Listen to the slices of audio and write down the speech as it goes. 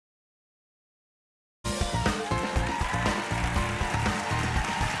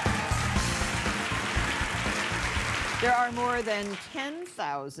There are more than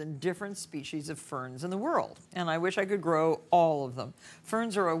 10,000 different species of ferns in the world, and I wish I could grow all of them.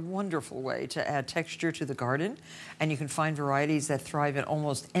 Ferns are a wonderful way to add texture to the garden, and you can find varieties that thrive in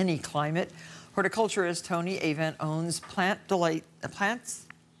almost any climate. Horticulturist Tony Avent owns Plants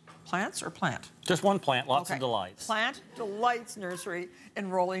or Plant? Just one plant, lots of delights. Plant Delights Nursery in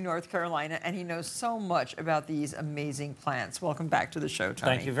Raleigh, North Carolina, and he knows so much about these amazing plants. Welcome back to the show,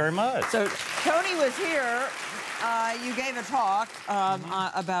 Tony. Thank you very much. So Tony was here. You gave a talk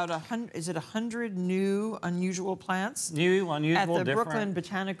about 100 new unusual plants? New, unusual, at the different. Brooklyn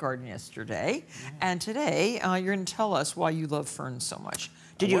Botanic Garden yesterday. And today, you're going to tell us why you love ferns so much.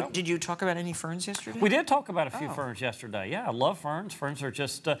 Did you talk about any ferns yesterday? We did talk about a few ferns yesterday. Yeah, I love ferns. Ferns are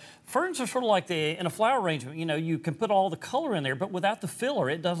just, ferns are sort of like in a flower arrangement, you know, you can put all the color in there, but without the filler,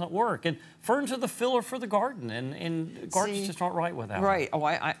 it doesn't work. And ferns are the filler for the garden, and gardens just aren't right without them. Right. Oh,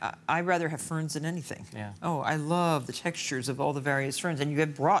 I'd rather have ferns than anything. Yeah. Oh, I love the textures of all the various ferns, and you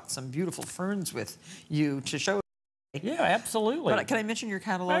have brought some beautiful ferns with you to show. Yeah, absolutely. But can I mention your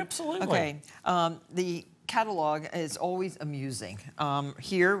catalog? Absolutely. Okay. The catalog is always amusing.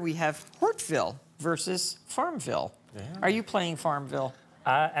 Here we have Hortville versus Farmville. Yeah. Are you playing Farmville?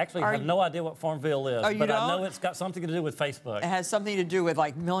 I actually have no idea what Farmville is, but don't? I know it's got something to do with Facebook. It has something to do with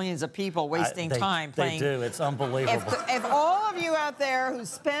like millions of people wasting time playing. They do. It's unbelievable. If all of you out there who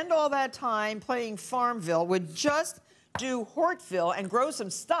spend all that time playing Farmville would just do Hortville and grow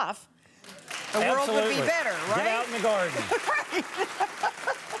some stuff, the world would be better, right? Get out in the garden. Right.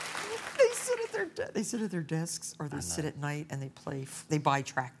 They sit at their desks, or they sit at night and they buy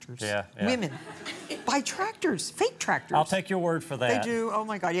tractors. Yeah. Women buy tractors, fake tractors. I'll take your word for that. They do. Oh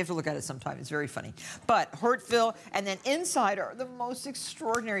my God, you have to look at it sometime. It's very funny. But Hortville, and then inside are the most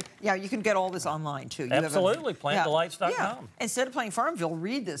extraordinary. Yeah, you can get all this online too. Absolutely, plantdelights.com. Yeah. Instead of playing Farmville,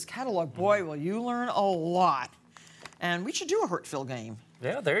 read this catalog. Boy, will you learn a lot. And we should do a Hortville game.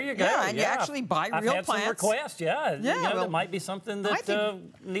 Yeah, there you go. Yeah, and you actually buy real plants. I've had some requests, yeah. You know, there might be something that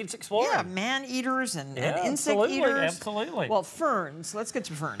needs exploring. Yeah, man-eaters and insect eaters. Absolutely. Well, ferns, let's get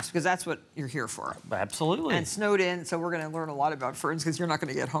to ferns, because that's what you're here for. Absolutely. And snowed in, so we're going to learn a lot about ferns, because you're not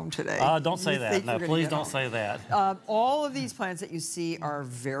going to get home today. Don't say that. No, please don't say that. All of these plants that you see are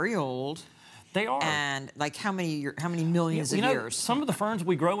very old. They are. And like how many millions of years? Some of the ferns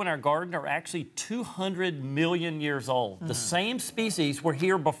we grow in our garden are actually 200 million years old. The same species were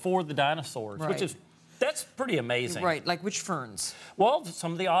here before the dinosaurs, that's pretty amazing. Right, like which ferns? Well,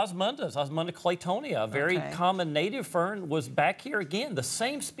 some of the osmundas, Osmunda claytonia, a very common native fern, was back here again, the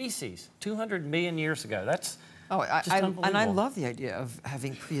same species, 200 million years ago. That's and I love the idea of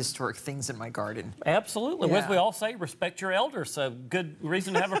having prehistoric things in my garden. Absolutely. Yeah. As we all say, respect your elders. So good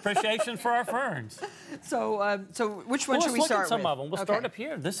reason to have appreciation for our ferns. So, which one should we start with? Some of them. We'll start up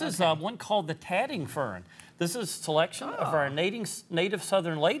here. This is one called the tatting fern. This is a selection of our native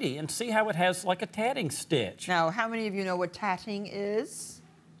southern lady, and see how it has like a tatting stitch. Now, how many of you know what tatting is?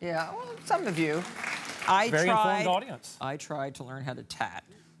 Yeah, well, some of you. Very informed audience. I tried to learn how to tat.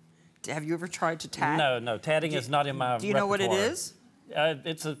 Have you ever tried to tat? No, tatting is not in my repertoire. Do you know what it is?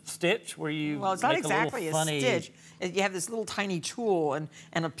 It's a stitch where you Well, it's not exactly a stitch. You have this little tiny tool and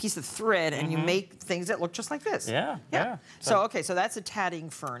a piece of thread, and you make things that look just like this. Yeah. So that's a tatting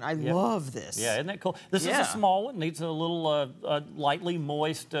fern. I love this. Yeah, isn't that cool? This is a small one. Needs a little lightly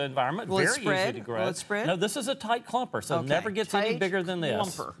moist environment. Will Very it spread? easy to grow. Will it spread? No, this is a tight clumper, so it never gets any bigger than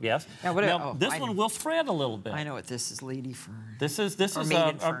this. Clumper. Yes. Now, this one will spread a little bit. I know what this is. Lady fern. This is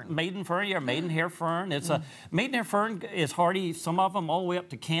a maiden fern. Yeah, maidenhair fern. It's a maidenhair fern is hardy. Some of them all the way up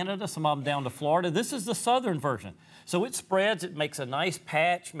to Canada. Some of them down to Florida. This is the southern version. So it spreads. It makes a nice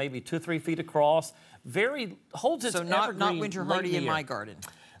patch, maybe 2 or 3 feet across. Holds its evergreen not winter hardy in my garden.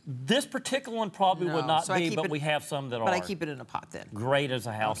 This particular one probably would not be, but we have some that are. But I keep it in a pot then. Great as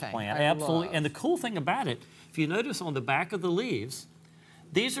a house plant, absolutely. And the cool thing about it, if you notice on the back of the leaves,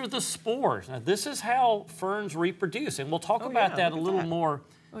 these are the spores. Now this is how ferns reproduce, and we'll talk about that a little more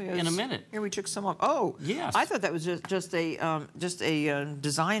in a minute. Here we took some off. Oh, yes. I thought that was just a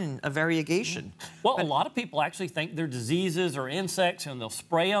design, a variegation. Well, a lot of people actually think they're diseases or insects, and they'll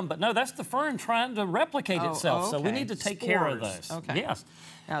spray them. But no, that's the fern trying to replicate itself. So we need to take care of those. Okay. Yes.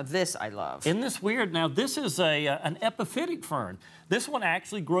 Now this I love. Isn't this weird? Now this is an epiphytic fern. This one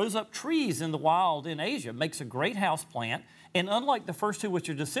actually grows up trees in the wild in Asia. Makes a great house plant. And unlike the first two, which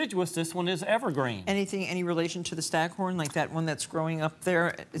are deciduous, this one is evergreen. Any relation to the staghorn, like that one that's growing up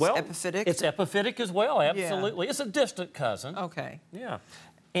there? It's epiphytic? It's epiphytic as well, absolutely. Yeah. It's a distant cousin. Okay. Yeah.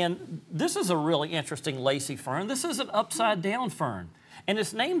 And this is a really interesting lacy fern. This is an upside-down fern. And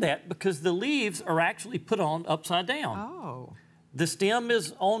it's named that because the leaves are actually put on upside down. Oh. The stem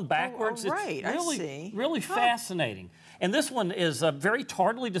is on backwards. Oh, right, It's really, I see. really fascinating. And this one is very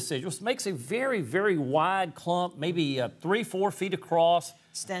tardily deciduous, makes a very, very wide clump, maybe 3-4 feet across.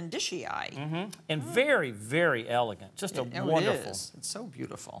 Standishii. And very, very elegant. Just a wonderful. It is. It's so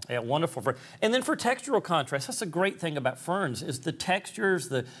beautiful. Yeah, wonderful. And then for textural contrast, that's a great thing about ferns is the textures,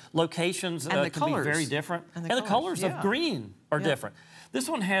 the locations and the can colors. be very different. And the colors of yeah. green are different. This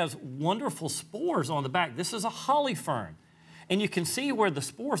one has wonderful spores on the back. This is a holly fern. And you can see where the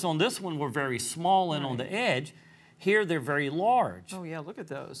spores on this one were very small and on the edge. Here they're very large. Oh yeah, look at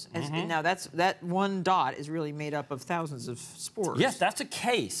those. Now that one dot is really made up of thousands of spores. Yes, that's a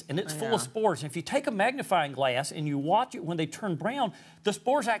case, and it's full of spores. And if you take a magnifying glass and you watch it when they turn brown, the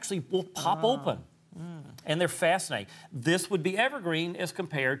spores actually will pop open. And they're fascinating. This would be evergreen as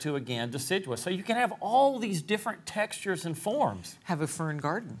compared to, again, deciduous. So you can have all these different textures and forms. Have a fern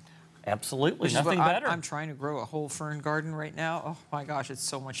garden. Absolutely, nothing better. I'm trying to grow a whole fern garden right now. Oh my gosh, it's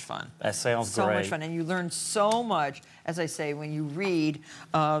so much fun. That sounds great. So much fun, and you learn so much, as I say, when you read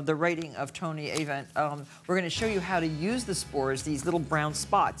the writing of Tony Avent. We're going to show you how to use the spores, these little brown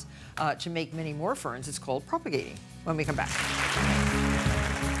spots, to make many more ferns. It's called propagating. When we come back.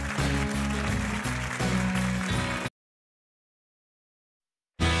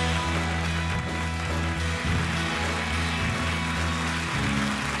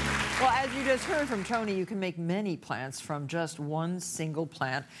 You just heard from Tony, you can make many plants from just one single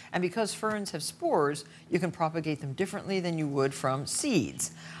plant. And because ferns have spores, you can propagate them differently than you would from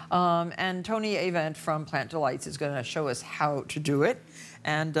seeds. And Tony Avent from Plant Delights is going to show us how to do it.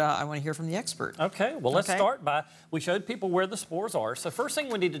 And I want to hear from the expert. Okay, well, let's start by, we showed people where the spores are. So first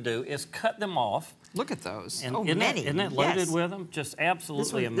thing we need to do is cut them off. Look at those. And many. Isn't it loaded with them? Just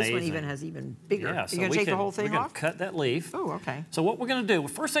absolutely amazing. This one even has even bigger. Yeah, so you're going to take the whole thing off? We're going off? to cut that leaf. Oh, okay. So what we're going to do,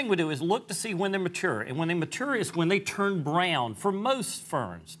 first thing we do is look to see when they're mature. And when they mature is when they turn brown for most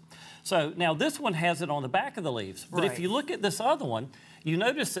ferns. So now this one has it on the back of the leaves. But if you look at this other one, you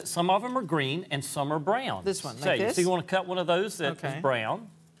notice that some of them are green and some are brown. This one, like this? So you want to cut one of those that is brown.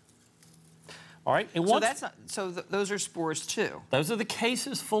 All right, and those are spores too. Those are the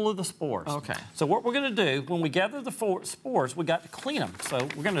cases full of the spores. Okay. So what we're going to do when we gather the spores, we got to clean them. So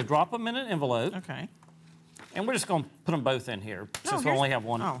we're going to drop them in an envelope. Okay. And we're just going to put them both in here since we only have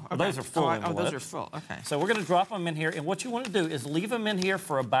one. Oh, okay. Those are full envelopes. Oh, those are full. Okay. So we're going to drop them in here, and what you want to do is leave them in here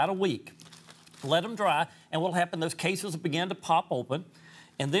for about a week. Let them dry, and what'll happen? Those cases will begin to pop open,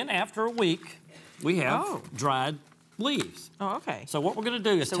 and then after a week, we have dried leaves. Oh, okay. So what we're going to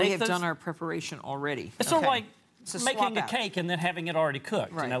do is take we have done our preparation already. It's sort of like making a cake and then having it already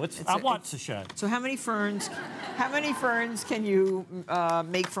cooked. Right. You know, I watched the show. So how many ferns can you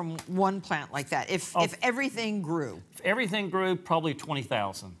make from one plant like that? If everything grew? If everything grew, probably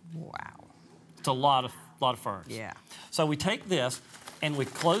 20,000. Wow. It's a lot of ferns. Yeah. So we take this and we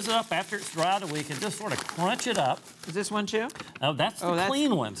close it up after it's dried a week and just sort of crunch it up. Is this one too? No, that's the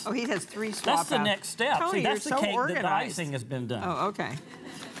clean ones. Oh, he has 3 swap That's the next step. Tony, see, that's the cake organized. that the icing has been done. Oh, okay.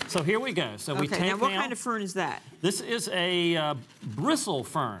 So here we go. So we take now what kind of fern is that? This is a bristle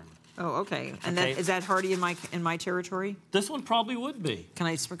fern. Oh, okay. And is that hardy in my territory? This one probably would be. Can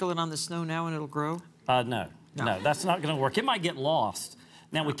I sprinkle it on the snow now and it'll grow? No, that's not going to work. It might get lost.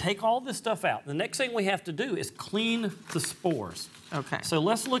 Now we take all this stuff out. The next thing we have to do is clean the spores. Okay. So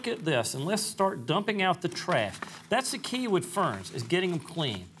let's look at this and let's start dumping out the trash. That's the key with ferns, is getting them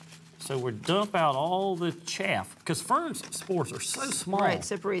clean. So we dump out all the chaff, because ferns spores are so small. Right,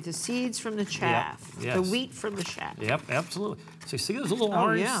 separate the seeds from the chaff, the wheat from the chaff. Yep, absolutely. So you see those little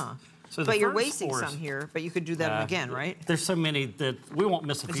orange? Yeah. So but you're wasting some here, but you could do that again, right? There's so many that we won't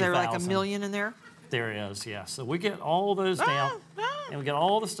miss a few thousand. Is there like a million in there? There is, yeah. So we get all those down, and we get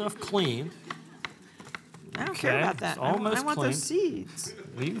all the stuff clean. I don't care about that. I want clean. those seeds.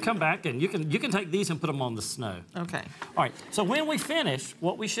 Well, you can come back and you can take these and put them on the snow. Okay. All right. So when we finish,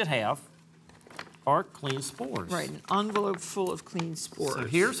 what we should have are clean spores. Right, an envelope full of clean spores. So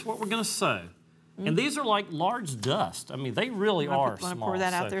here's what we're going to sow. And these are like large dust. I mean, they really are small. Want to pour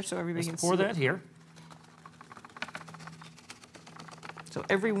that out there so everybody can see? Pour that here. So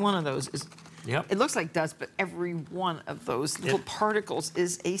every one of those is. Yep. It looks like dust, but every one of those little particles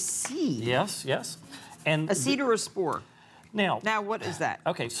is a seed. Yes, yes. And a seed or a spore? Now, what is that?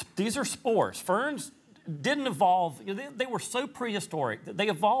 Okay, these are spores. Ferns didn't evolve. They were so prehistoric that they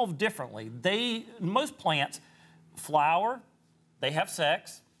evolved differently. Most plants flower, they have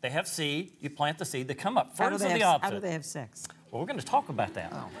sex, they have seed, you plant the seed, they come up. Ferns are the opposite. How do they have sex? Well, we're going to talk about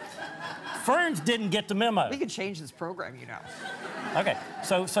that. Oh. Ferns didn't get the memo. We could change this program, you know. Okay,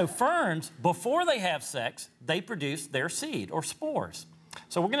 so ferns, before they have sex, they produce their seed or spores.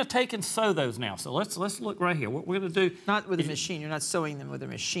 So we're going to take and sow those now. So let's look right here. What we're going to do... Not with a machine. You're not sewing them with a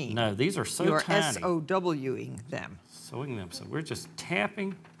machine. No, these are so You're tiny. S-O-W-ing them. Sewing them. So we're just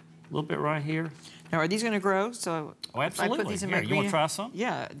tapping a little bit right here. Now, are these going to grow? So oh, absolutely. If I put these in here, my you want to try some?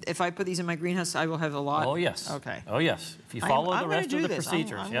 Yeah. If I put these in my greenhouse, I will have a lot. Oh, yes. Okay. Oh, yes. If you follow the rest of the this.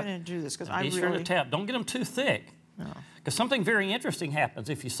 procedures. I'm going to do this because I Be really... sure to tap. Don't get them too thick. Because something very interesting happens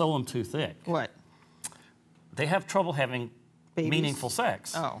if you sew them too thick. What? They have trouble having Babies? meaningful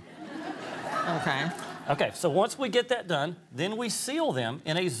sex. Oh. Okay. Okay, so once we get that done, then we seal them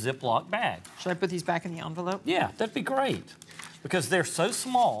in a Ziploc bag. Should I put these back in the envelope? Yeah, that'd be great. Because they're so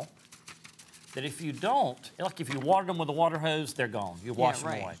small that if you don't, like if you water them with a water hose, they're gone. You wash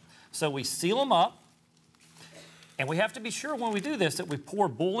them away. So we seal them up, and we have to be sure when we do this that we pour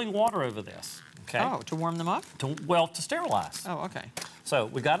boiling water over this. Okay? Oh, to warm them up? To sterilize. Oh, okay. So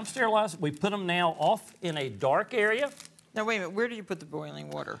we got them sterilized. We put them now off in a dark area. Now, wait a minute. Where do you put the boiling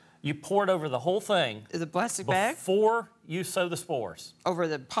water? You pour it over the whole thing. The plastic bag? Before you sow the spores. Over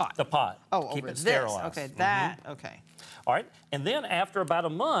the pot? The pot. Oh, Keep over it this. sterilized. Okay, that, okay. All right, and then after about a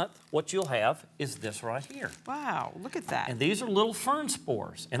month, what you'll have is this right here. Wow, look at that. And these are little fern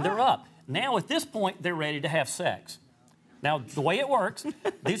spores, and they're up. Now, at this point, they're ready to have sex. Now, the way it works,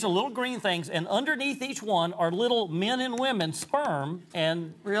 these are little green things, and underneath each one are little men and women sperm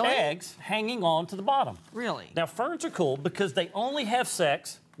and eggs hanging on to the bottom. Really? Now, ferns are cool because they only have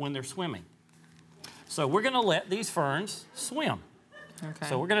sex when they're swimming. So we're going to let these ferns swim. Okay.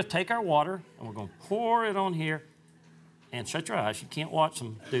 So we're going to take our water, and we're going to pour it on here. And shut your eyes. You can't watch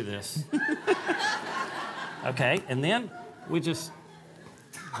them do this. Okay, and then we just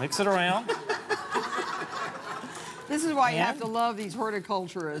mix it around. This is why you have to love these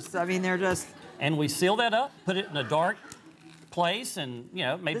horticulturists. I mean, they're just... And we seal that up, put it in a dark place, and, you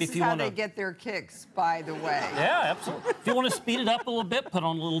know, maybe if you want to... This is how they get their kicks, by the way. Yeah, absolutely. If you want to speed it up a little bit, put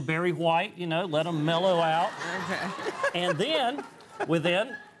on a little berry white, you know, let them mellow out. Okay. And then,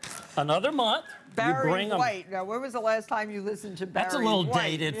 within another month, you bring them... White. Now, when was the last time you listened to Barry White? That's a little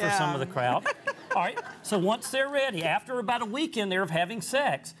dated for some of the crowd. All right, so once they're ready, after about a week in there of having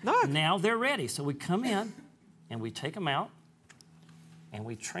sex, now they're ready. So we come in, and we take them out, and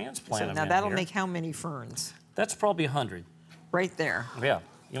we transplant them Now, in that'll here. make how many ferns? That's probably 100. Right there. Yeah.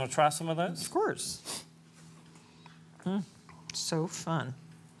 You want to try some of those? Of course. So fun.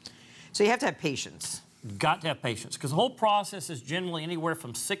 So you have to have patience. Got to have patience, because the whole process is generally anywhere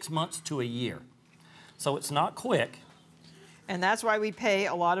from 6 months to a year. So it's not quick. And that's why we pay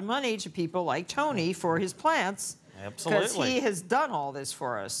a lot of money to people like Tony for his plants. Absolutely. Because he has done all this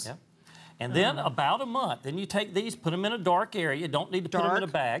for us. Yeah. And then about a month, then you take these, put them in a dark area. You don't need to put them in a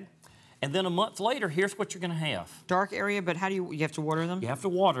bag. And then a month later, here's what you're going to have. Dark area, but how do you have to water them? You have to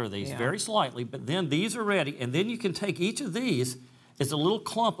water these very slightly, but then these are ready. And then you can take each of these as a little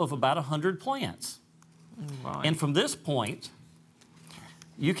clump of about 100 plants. Right. And from this point,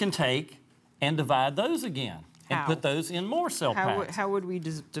 you can take and divide those again and put those in more cell packs. How would we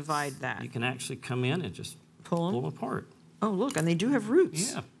divide that? You can actually come in and just pull them apart. Oh, look, and they do have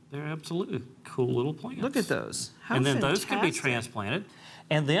roots. Yeah, they're absolutely cool little plants. Look at those. How and then fantastic. those can be transplanted.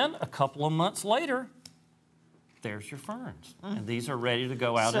 And then a couple of months later, there's your ferns. And these are ready to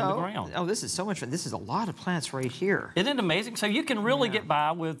go out in the ground. Oh, this is so much fun. This is a lot of plants right here. Isn't it amazing? So you can really get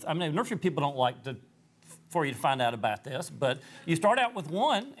by with, I mean, nursery people don't like for you to find out about this, but you start out with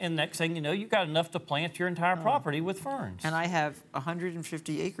one, and next thing you know, you've got enough to plant your entire property with ferns. And I have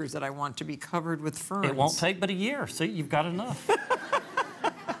 150 acres that I want to be covered with ferns. It won't take but a year. See, you've got enough.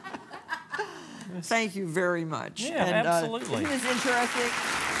 Thank you very much. Yeah, and, absolutely. Isn't this interesting?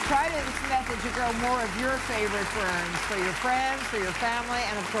 Try this method to grow more of your favorite ferns for your friends, for your family,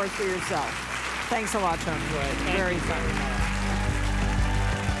 and of course for yourself. Thanks a lot, Tony. Very fun.